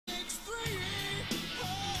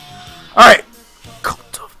Alright.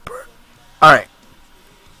 Cult of Bird. Alright.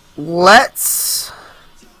 Let's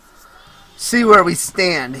see where we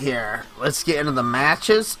stand here. Let's get into the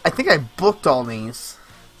matches. I think I booked all these.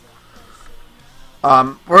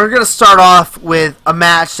 We're going to start off with a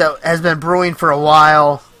match that has been brewing for a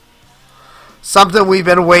while. Something we've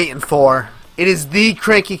been waiting for. It is the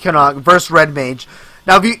Cranky Canuck versus Red Mage.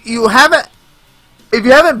 Now, if you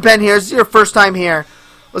haven't been here, this is your first time here,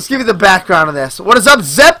 let's give you the background of this. What is up,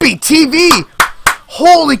 Zeppy TV?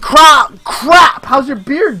 Holy crap! How's your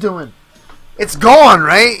beard doing? It's gone,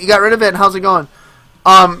 right? You got rid of it. How's it going?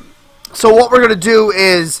 So what we're gonna do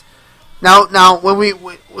is now when we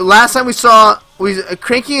last time we saw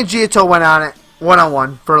Cranky and Giotto went on it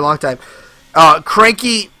one-on-one for a long time.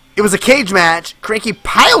 Cranky, it was a cage match. Cranky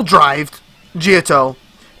pile drived Giotto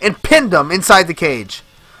and pinned him inside the cage.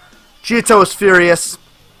 Giotto was furious.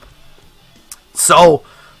 So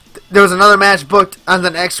there was another match booked on the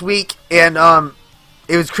next week, and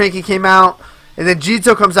it was Cranky came out, and then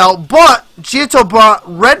Giotto comes out, but Giotto brought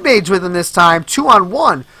Red Mage with him this time,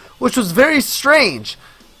 2-on-1, which was very strange.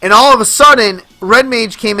 And all of a sudden, Red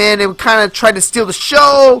Mage came in and kind of tried to steal the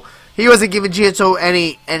show. He wasn't giving Giotto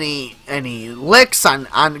any licks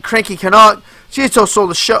on Cranky Canuck. Giotto stole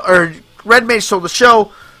the show, or Red Mage stole the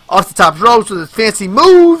show off the top ropes with his fancy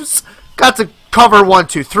moves. Got to cover 1,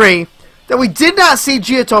 2, 3. Then we did not see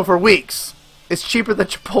Giotto for weeks. It's cheaper than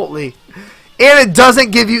Chipotle. And it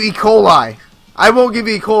doesn't give you E. coli. I won't give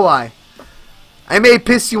you E. coli. I may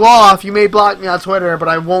piss you off. You may block me on Twitter, but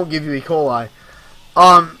I won't give you E. coli.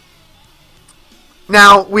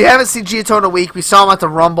 Now, we haven't seen Giotto in a week. We saw him at the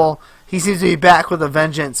Rumble. He seems to be back with a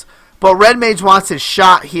vengeance. But Red Mage wants his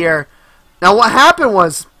shot here. Now, what happened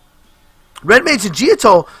was Red Mage and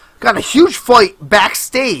Giotto got in a huge fight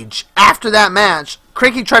backstage after that match.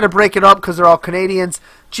 Cranky tried to break it up because they're all Canadians.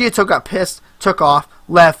 Giotto got pissed, took off,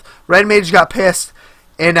 left. Red Mage got pissed,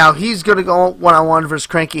 and now he's going to go one-on-one versus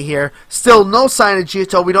Cranky here. Still no sign of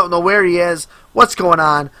Giotto. We don't know where he is, what's going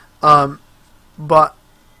on. But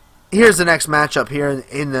here's the next matchup here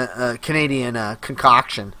in the Canadian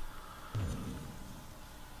concoction.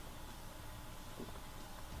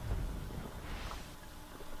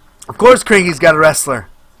 Of course Cranky's got a wrestler.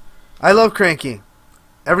 I love Cranky.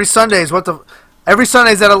 Every Sundays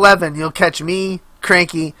at 11 you'll catch me,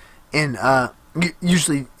 Cranky, and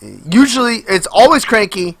usually it's always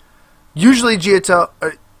Cranky, usually Giotto,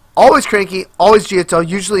 always Cranky, always Giotto,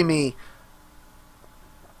 usually me.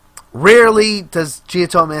 Rarely does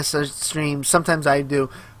Giotto miss a stream. Sometimes I do,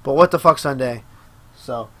 but what the fuck Sunday?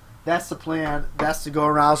 So that's the plan. That's the go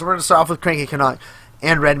around. So we're gonna start off with Cranky Canuck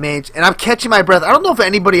and Red Mage, and I'm catching my breath. I don't know if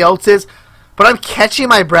anybody else is, but I'm catching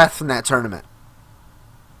my breath from that tournament.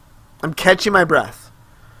 I'm catching my breath.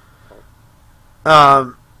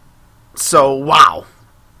 So wow,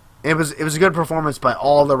 it was a good performance by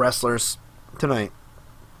all the wrestlers tonight.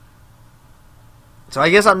 So I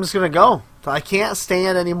guess I'm just gonna go. I can't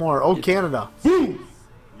stand anymore. Oh, Canada. You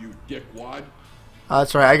dickwad.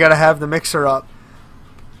 That's right. I gotta have the mixer up.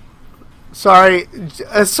 Sorry,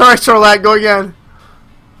 Sorlack. Go again.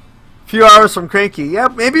 Few hours from Cranky. Yeah,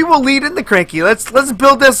 maybe we'll lead into Cranky. Let's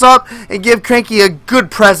build this up and give Cranky a good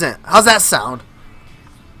present. How's that sound?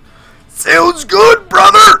 Sounds good,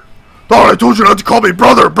 brother. Thought I told you not to call me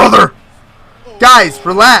brother. Guys,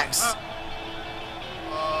 relax.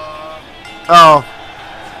 Oh.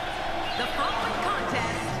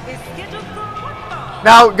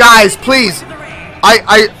 Now, guys, please.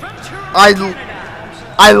 I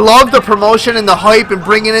love the promotion and the hype and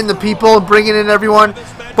bringing in the people and bringing in everyone.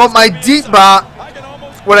 But my deep bot,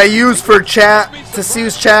 what I use for chat, to see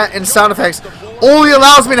who's chat and sound effects, only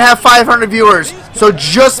allows me to have 500 viewers. So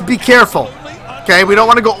just be careful. Okay, we don't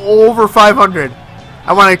want to go over 500.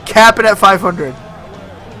 I want to cap it at 500.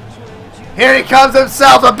 Here he comes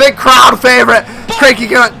himself, a big crowd favorite. Cranky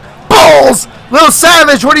Canuck. Balls! Lil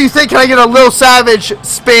Savage, what do you think? Can I get a Lil Savage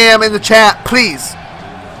spam in the chat, please?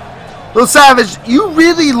 Lil Savage, you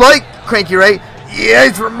really like Cranky, right? Yeah,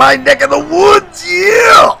 he's from my neck of the woods,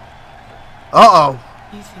 yeah! Uh-oh.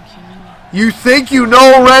 You think you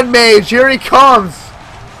know Red Mage. Here he comes.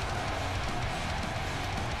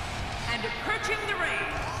 And approaching the ring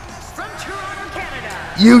from Toronto,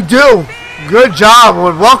 Canada. You do. Good job.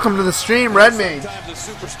 Well, welcome to the stream, Red Mage.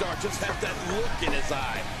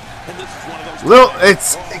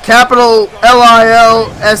 It's capital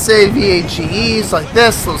Lilsavages, it's like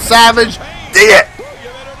this, Lil Savage. Dig it.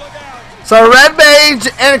 So Red Mage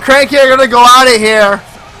and Cranky are gonna go out of here.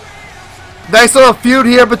 Nice little feud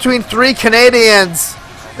here between 3 Canadians.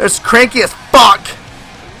 There's Cranky as fuck.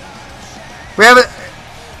 We have it.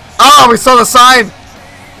 Oh, we saw the sign.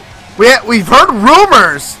 We've heard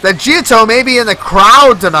rumors that Giotto may be in the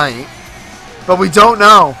crowd tonight, but we don't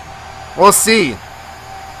know. We'll see.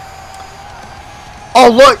 Oh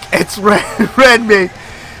look, it's Red Mage.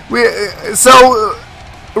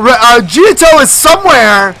 Giotto is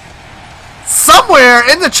somewhere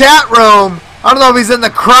in the chat room. I don't know if he's in the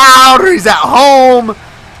crowd or he's at home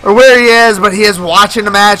or where he is, but he is watching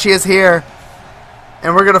the match. He is here,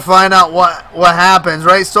 and we're gonna find out what happens,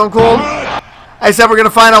 right, Stone Cold? I said we're gonna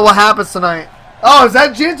find out what happens tonight. Oh, is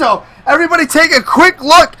that Giotto? Everybody, take a quick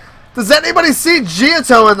look. Does anybody see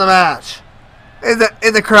Giotto in the match? In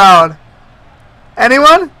the crowd?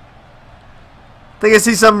 Anyone? I think I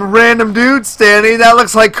see some random dude standing. That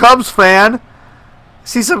looks like Cubs fan. I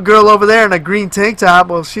see some girl over there in a green tank top.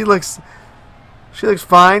 Well, she looks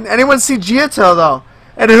fine. Anyone see Giotto though?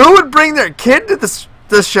 And who would bring their kid to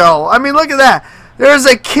the show? I mean, look at that. There's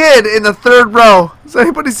a kid in the third row. Does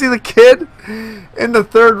anybody see the kid in the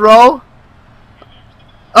third row?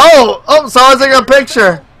 Oh, someone's taking a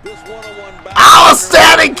picture.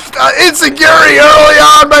 Outstanding insecurity early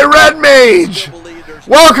on by Red Mage.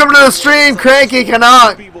 Welcome to the stream, Cranky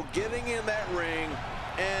Canuck. People getting in that ring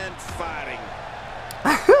and fighting.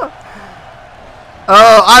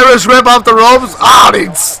 Irish whip off the ropes. Oh,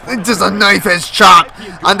 it's just a knife edge chop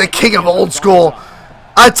on the king of old school.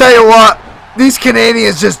 I tell you what, these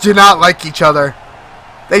Canadians just do not like each other.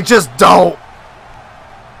 They just don't.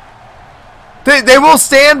 They will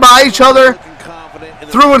stand by each other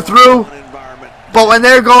through and through, but when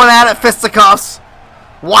they're going at it fisticuffs,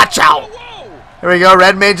 watch out. Here we go.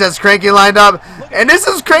 Red Mage has Cranky lined up. And this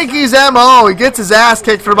is Cranky's MO. He gets his ass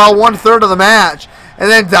kicked for about 1/3 of the match. And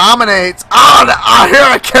then dominates. Oh, the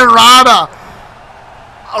Hurricane Rana.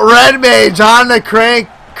 Red Mage on the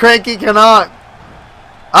Cranky Canuck.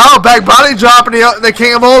 Oh, back body dropping the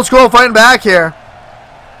king of old school fighting back here.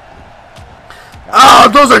 Oh,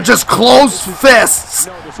 those are just closed fists.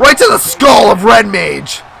 Right to the skull of Red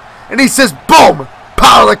Mage. And he says, boom,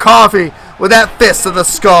 power of the coffee with that fist to the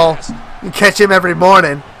skull. You catch him every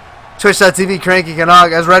morning. Twitch.tv Cranky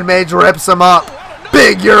Canuck as Red Mage rips him up.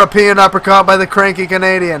 Big European uppercut by the Cranky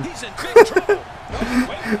Canadian.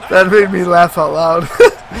 That made me laugh out loud.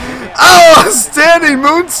 Oh, a standing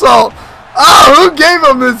moonsault. Oh, who gave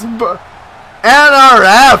him this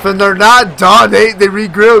NRF? And they're not done. They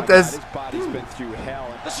regrouped as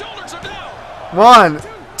 1,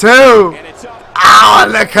 2. Ow,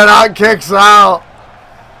 and the Canuck kicks out.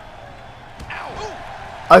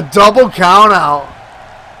 A double count out.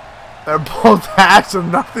 They're both hacks with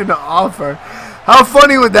nothing to offer. How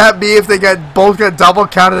funny would that be if they both got double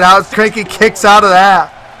counted out? Cranky kicks out of that.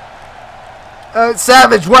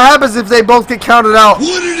 Savage, what happens if they both get counted out?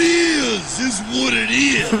 What it is what it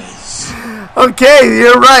is. Okay,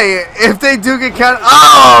 you're right. If they do get counted...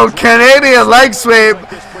 Oh, Canadian leg sweep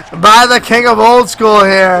by the king of old school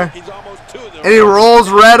here. And he rolls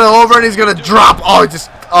Red over and he's going to drop... Oh,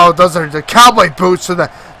 those are the cowboy boots to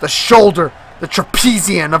the shoulder, the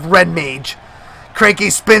trapezium of Red Mage. Cranky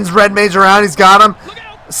spins Red Mage around. He's got him.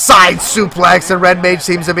 Side suplex, and Red Mage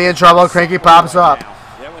seems to be in trouble. Cranky pops up.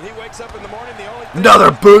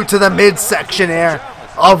 Another boot to the midsection here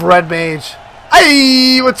of Red Mage.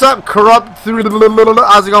 Hey, what's up? Corrupt through the...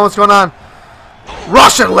 How's it going? What's going on?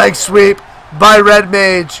 Russian leg sweep by Red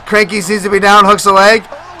Mage. Cranky seems to be down. Hooks the leg.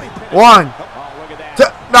 1, 2.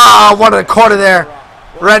 No, one in the corner there.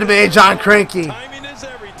 Red Mage on Cranky.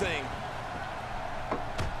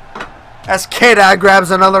 As K-Dog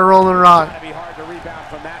grabs another Rolling Rock.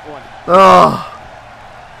 Oh.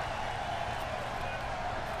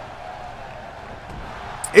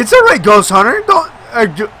 It's alright, Ghost Hunter.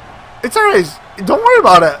 It's alright. Don't worry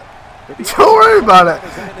about it. Don't worry about it.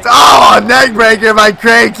 Oh, a neck breaker by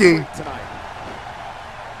Cranky.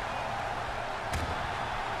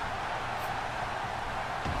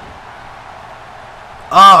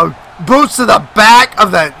 Oh, boots to the back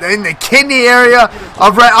of in the kidney area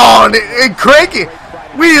of Red. Oh, and Cranky.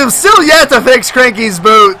 We have still yet to fix Cranky's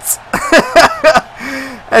boots.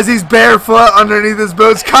 As he's barefoot underneath his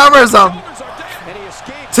boots, covers him.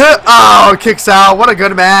 Oh, kicks out. What a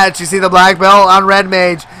good match. You see the black belt on Red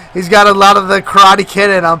Mage. He's got a lot of the Karate Kid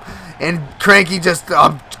in him. And Cranky just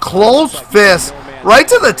closed fist right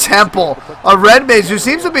to the temple of Red Mage, who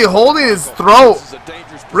seems to be holding his throat.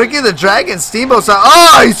 Ricky the Dragon Steamboat.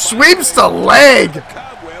 Oh, he sweeps the leg.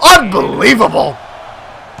 Unbelievable.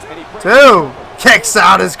 2. Kicks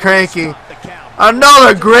out his Cranky.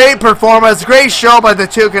 Another great performance. Great show by the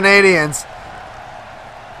two Canadians.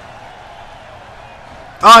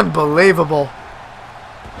 Unbelievable.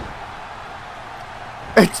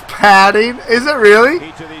 It's padding. Is it really?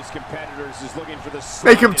 Each of these competitors is looking for the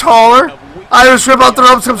Make him taller. Irish whip out the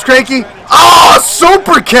ropes comes Cranky. Oh,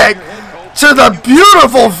 super kick to the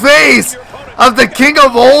beautiful face of the king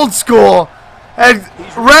of old school. And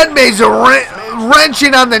Red Mage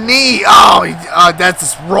wrenching on the knee. Oh, that's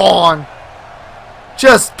just wrong.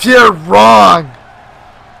 Just pure wrong.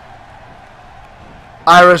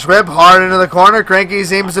 Irish whip hard into the corner. Cranky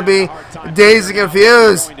seems to be dazed and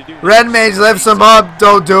confused. Red Mage lifts him up.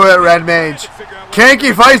 Don't do it, Red Mage.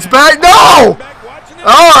 Cranky fights back. No!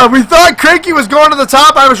 Oh, we thought Cranky was going to the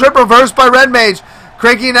top. Irish whip reversed by Red Mage.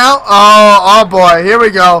 Cranky now. Oh boy. Here we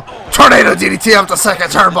go. Tornado DDT off the second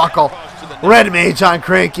turnbuckle. Red Mage on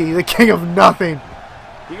Cranky, the king of nothing.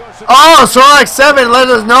 Oh, Sorok 7 let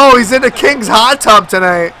us know he's in the king's hot tub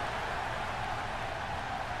tonight.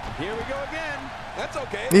 Here we go again. That's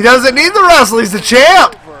okay. He doesn't need the wrestle. He's the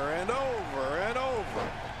champ. Over and over and over.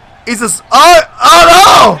 He's just. Oh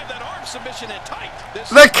no!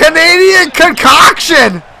 The Canadian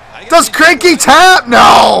concoction. Does Cranky tap?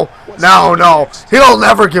 No. No, no. He'll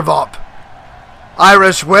never give up.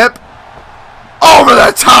 Irish whip. Over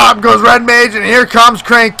the top goes Red Mage, and here comes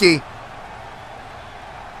Cranky.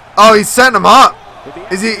 Oh, he's setting him up.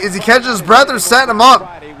 Is he catching his breath or setting him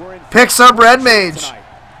up? Picks up Red Mage.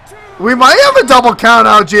 We might have a double count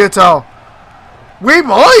out, Giotto. We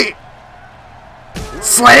might.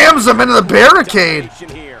 Slams him into the barricade.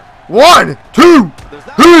 1, 2,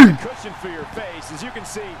 3.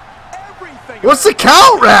 What's the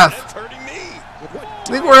count, ref? I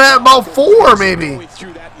think we're at about 4, maybe.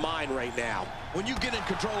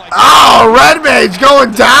 Oh, Red Mage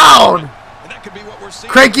going down.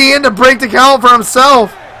 Cranky in to break the count for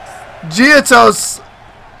himself. Giotto's.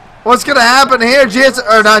 What's going to happen here?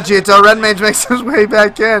 Not Giotto. Red Mage makes his way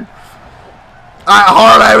back in.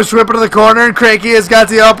 Hard Irish whip into the corner, and Cranky has got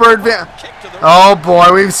the upper advantage. Oh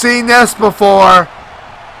boy, we've seen this before.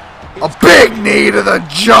 A big knee to the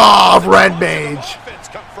jaw of Red Mage.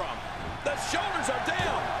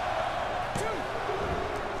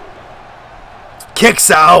 Kicks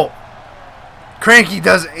out. Cranky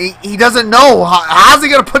doesn't know. How's he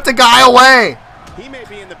going to put the guy away?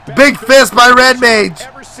 Big fist by Red Mage.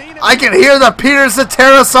 I can hear the Peter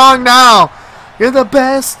Cetera song now. You're the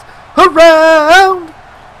best around.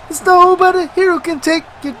 There's nobody here who can take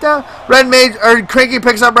you down. Red Mage, or Cranky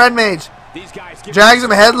picks up Red Mage. Drags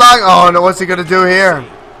him headlock. Oh no, what's he going to do here?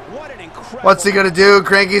 What's he going to do?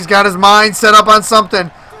 Cranky's got his mind set up on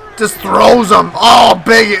something. Just throws him. Oh,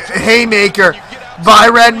 big haymaker by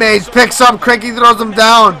Red Mage. Picks up Cranky, throws him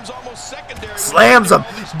down. Slams him.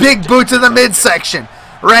 Big boot to the midsection.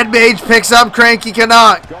 Red Mage picks up Cranky,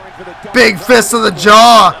 cannot. Big fist to the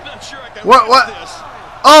jaw. What?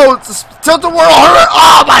 Oh, it's tilt the world.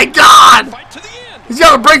 Oh my God! He's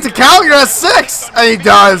got to break the count. You're at 6. And he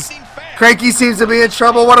does. Cranky seems to be in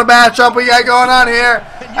trouble. What a matchup we got going on here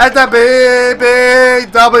at the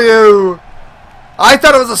BBW. I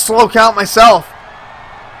thought it was a slow count myself.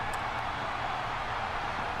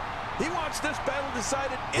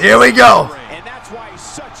 Here we go.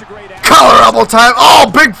 Collar elbow time.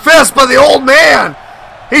 Oh, big fist by the old man.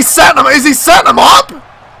 He's setting him. Is he setting him up?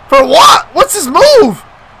 For what? What's his move?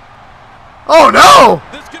 Oh no.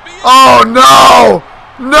 Oh no.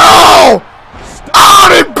 No. Oh,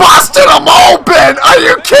 they busted him open. Are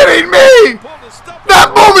you kidding me?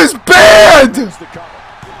 That move is banned.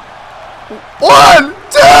 1,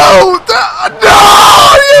 2, no!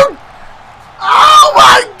 You! Oh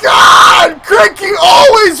my God! Cranky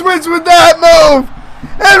always wins with that move,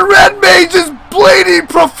 and Red Mage is bleeding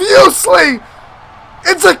profusely.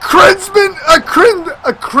 It's a crimson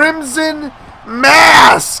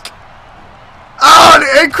mask.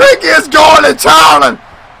 Oh, and Cranky is going to town, and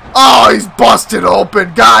oh, he's busted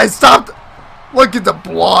open. Guys, stop! Look at the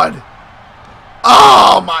blood.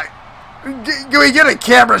 Oh my! Can we get a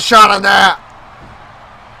camera shot on that?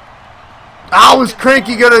 How is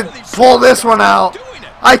Cranky going to pull this one out?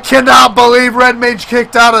 I cannot believe Red Mage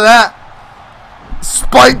kicked out of that.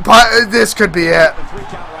 Spike, this could be it.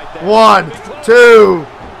 1, 2.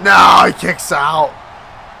 No, he kicks out.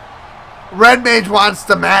 Red Mage wants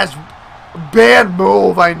the match. Bad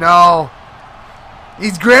move, I know.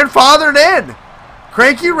 He's grandfathered in.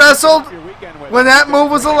 Cranky wrestled when that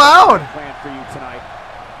move was allowed.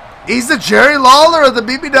 He's the Jerry Lawler of the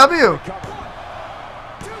BBW.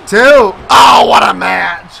 2. Oh, what a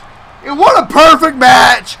match. What a perfect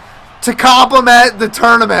match to complement the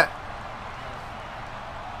tournament.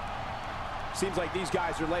 Seems like these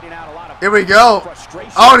guys are letting out a lot of here we go.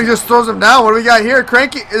 Oh, and he just throws him down. What do we got here?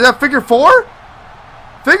 Cranky, is that figure 4?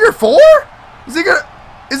 Figure 4? Is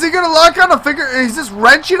he gonna lock on a figure? He's just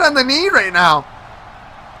wrenching on the knee right now.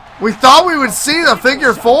 We thought we would see the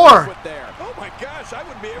figure 4. Oh my gosh, I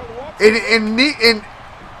wouldn't be able to walk.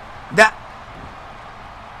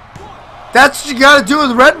 That's what you got to do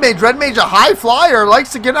with Red Mage. Red Mage, a high flyer,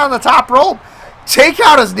 likes to get on the top rope. Take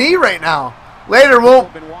out his knee right now. Later,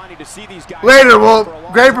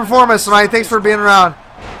 great performance tonight. Thanks for being around.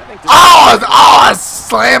 I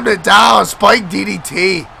slammed it down. Spike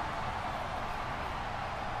DDT.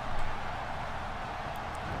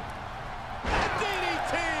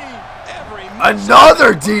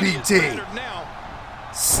 Another DDT.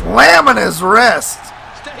 Slamming his wrist.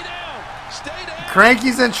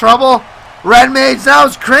 Cranky's in trouble. Red Mage, now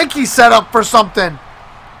is Cranky set up for something.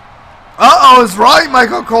 Uh-oh, is right,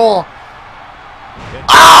 Michael Cole.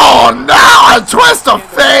 Oh, no, a twist of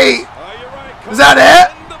fate. Is that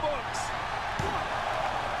it?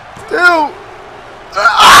 Dude.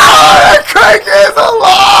 Oh, Cranky is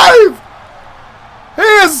alive. He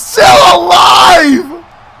is still alive.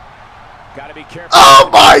 Oh,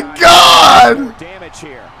 my God.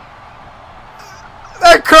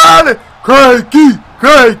 That crowd. Cranky.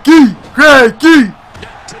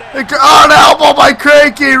 Oh, an elbow by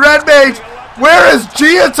Cranky. Red Mage. Where is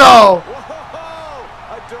Giotto? A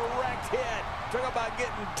direct hit. Talk about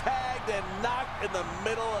getting tagged and knocked in the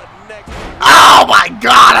middle of neck. Oh my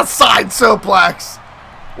God, a side suplex.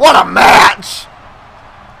 What a match.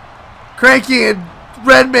 Cranky and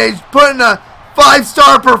Red Mage putting a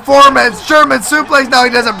 5-star performance. German suplex. No, he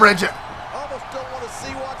doesn't bridge it. Almost don't want to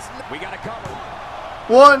see what's next. We got to cover.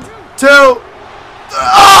 1, 2.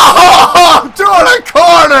 Oh, to the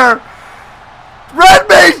corner. Red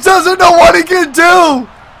Mage doesn't know what he can do.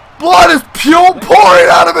 Blood is pouring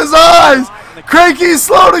out of his eyes. Cranky's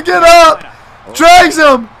slow to get up. Drags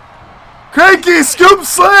him. Cranky scoop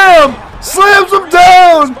slam. Slams him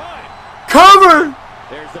down. Cover.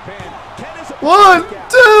 1,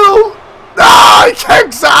 2. No, he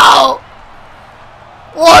kicks out.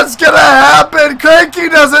 What's going to happen? Cranky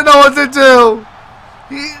doesn't know what to do.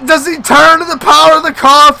 Does he turn to the power of the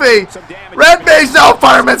coffee? Red Mage, no,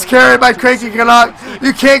 fireman's carried by Cranky Canuck.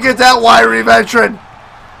 You can't get that wiry veteran.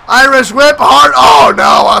 Irish whip, hard. Oh, no,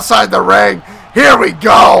 outside the ring. Here we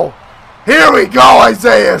go. Here we go,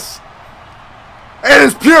 Isaiah. It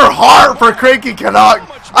is pure heart for Cranky Canuck.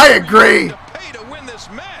 I agree.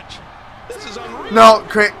 No,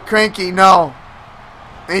 Cranky, no.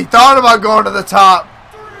 And he thought about going to the top.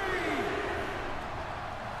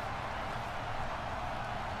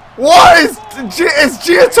 What is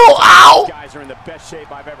Giotto out? Guys are in the best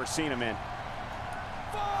shape I've ever seen him in.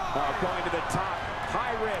 Going to the top,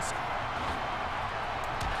 high risk.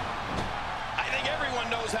 I think everyone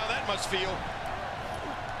knows how that must feel.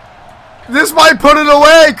 This might put it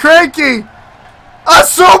away, Cranky. A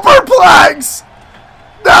superplex.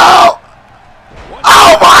 No.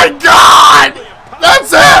 Oh my God.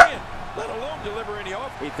 That's it. Let alone deliver any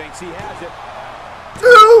off. He thinks he has it.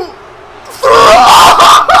 2, 3.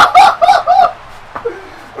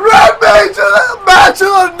 Red Mage, match of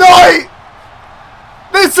the night.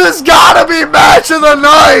 This has got to be match of the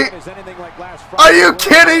night. Are you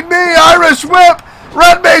kidding me? Irish whip.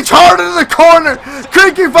 Red Mage hard into the corner.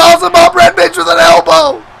 Cranky follows him up. Red Mage with an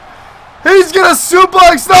elbow. He's going to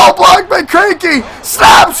suplex. No, blocked by Cranky.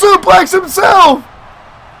 Snap suplex himself.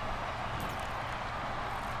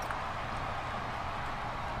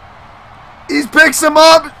 He picks him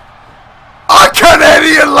up. A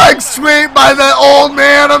Canadian leg sweep by the old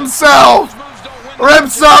man himself.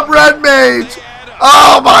 Rips up Red Mage.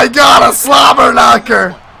 Oh my God, a slobber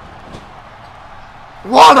knocker.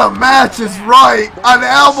 What a match is right. An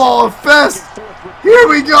elbow, a fist. Here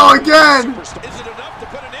we go again. Is it enough to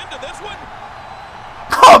put an end to this one?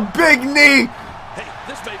 A big knee. Hey,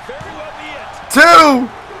 this may very well be it. 2,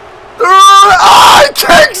 3. Oh, he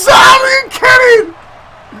kicks out. Are you kidding?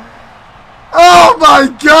 Oh my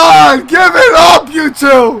God. Give it up, you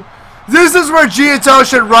two. This is where Giotto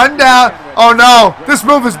should run down. Oh no, this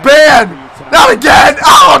move is banned. Not again.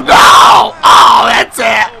 Oh no. Oh, that's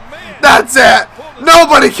it. That's it.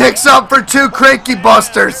 Nobody kicks up for 2 Cranky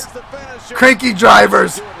busters. Cranky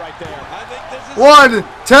drivers. 1,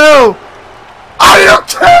 2. Are you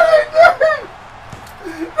kidding me?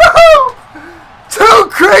 No. 2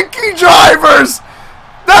 Cranky drivers.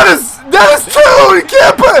 That is 2. You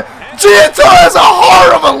can't put. Giotto has a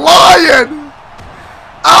heart of a lion.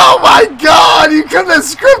 Oh my God. You couldn't have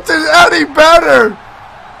scripted any better.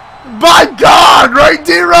 By God. Right,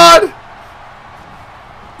 D-Rod?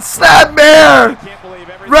 Snapmare.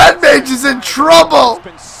 Red Mage is in trouble.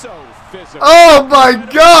 Oh my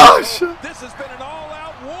gosh. This has been an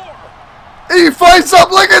all-out war. He fights up.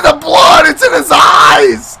 Look at the blood. It's in his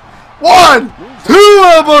eyes. 1, 2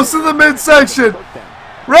 elbows to the midsection.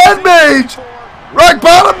 Red Mage! Rock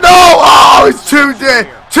bottom, no! Oh, he's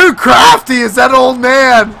too crafty, is that old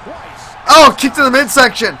man. Oh, kick to the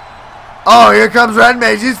midsection. Oh, here comes Red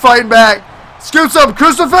Mage, he's fighting back. Scoops up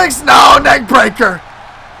crucifix, no, neck breaker.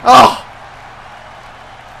 Oh.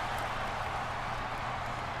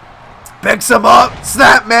 Picks him up,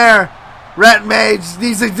 snapmare. Red Mage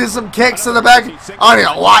needs to do some kicks in the back.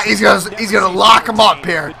 Oh, he's gonna lock him up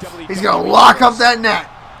here. He's gonna lock up that neck.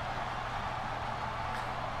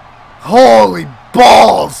 Holy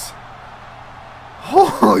balls!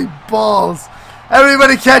 Holy balls!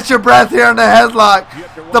 Everybody catch your breath here in the headlock.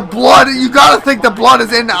 The blood, you gotta think the blood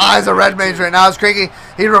is in the eyes of Red Mage right now. It's Cranky.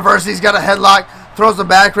 He reverses, he's got a headlock. Throws him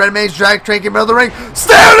back. Red Mage drag Cranky middle of the ring.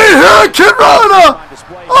 Standing here, Kirana!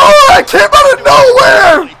 Oh, that came out of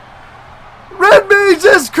nowhere! Red Mage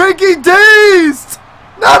is Cranky dazed!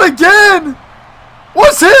 Not again!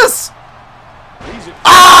 What's this?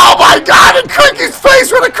 Oh my god! And Cranky's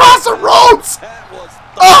face went across the ropes!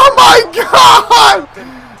 Oh my god!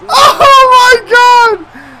 Oh my god!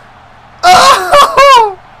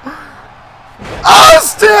 Oh! I'm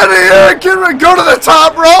standing here and can go to the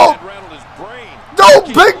top rope! Don't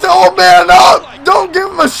pick the old man up! Don't give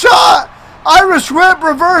him a shot! Irish whip,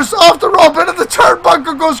 reverse, off the rope, into the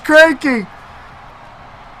turnbuckle goes Cranky!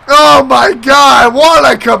 Oh my god, what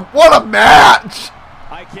a match!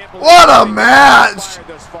 What a match!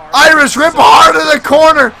 Irish whip hard in the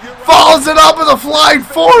corner, follows it up with a flying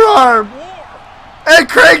forearm. And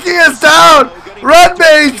Cranky is down. Red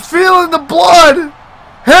Mage feeling the blood.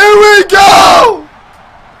 Here we go!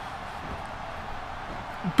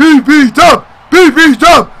 BB dub! BB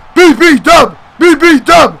dub! BB dub! BB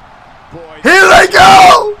dub! Here they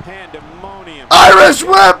go! Irish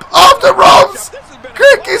whip off the ropes!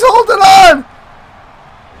 Cranky's holding on!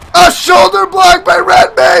 A shoulder block by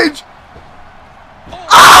Red Mage!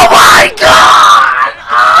 Oh my god!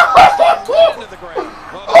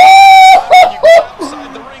 Oh!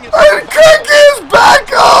 And Cranky is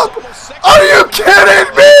back up! Are you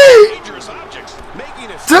kidding me?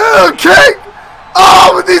 Dude, King!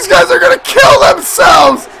 Oh, but these guys are gonna kill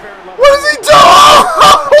themselves! What is he doing?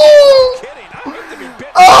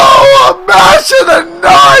 Oh, a match of the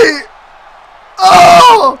night!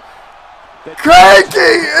 Oh! Cranky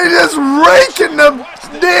is just raking the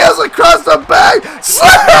nails across the back,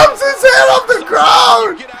 slams his head off the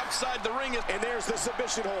ground.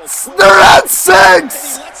 They're at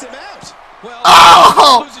 6.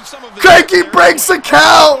 Oh! Cranky breaks the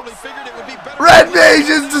count. Red Mage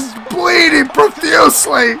is just bleeding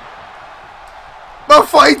profusely. But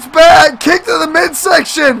fights back. Kick to the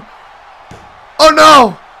midsection. Oh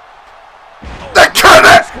no! The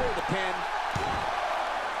connect.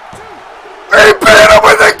 He beat him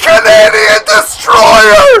with a Canadian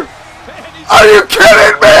Destroyer! Are you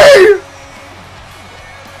kidding me?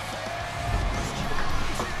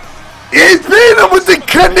 He beat him with the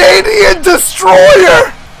Canadian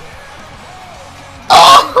Destroyer!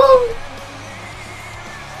 Oh!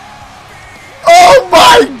 Oh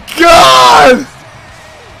my god!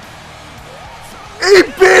 He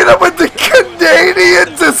beat him with the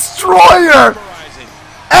Canadian Destroyer!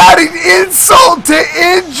 Adding insult to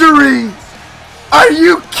injury! Are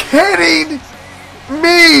you kidding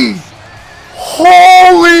me?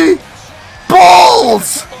 Holy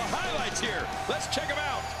balls!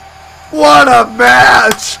 What a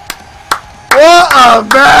match! What a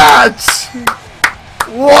match!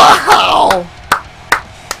 Wow!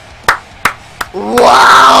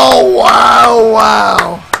 Wow! Wow!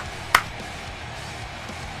 Wow!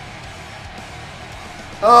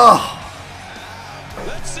 Oh!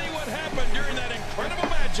 Let's see what happened during that incredible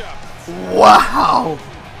matchup. Wow!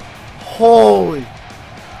 Holy!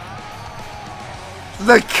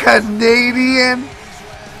 The Canadian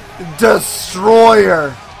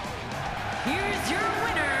Destroyer! Here's your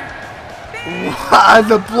winner. Wow,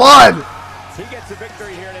 the blood! He gets the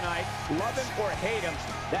victory here tonight. Love him or hate him,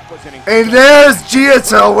 that was an And there's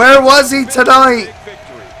Giotto. Where was he tonight?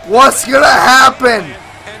 What's gonna happen?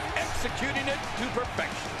 and executing it to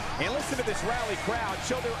perfection. And listen to this rally crowd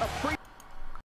show their appreciation.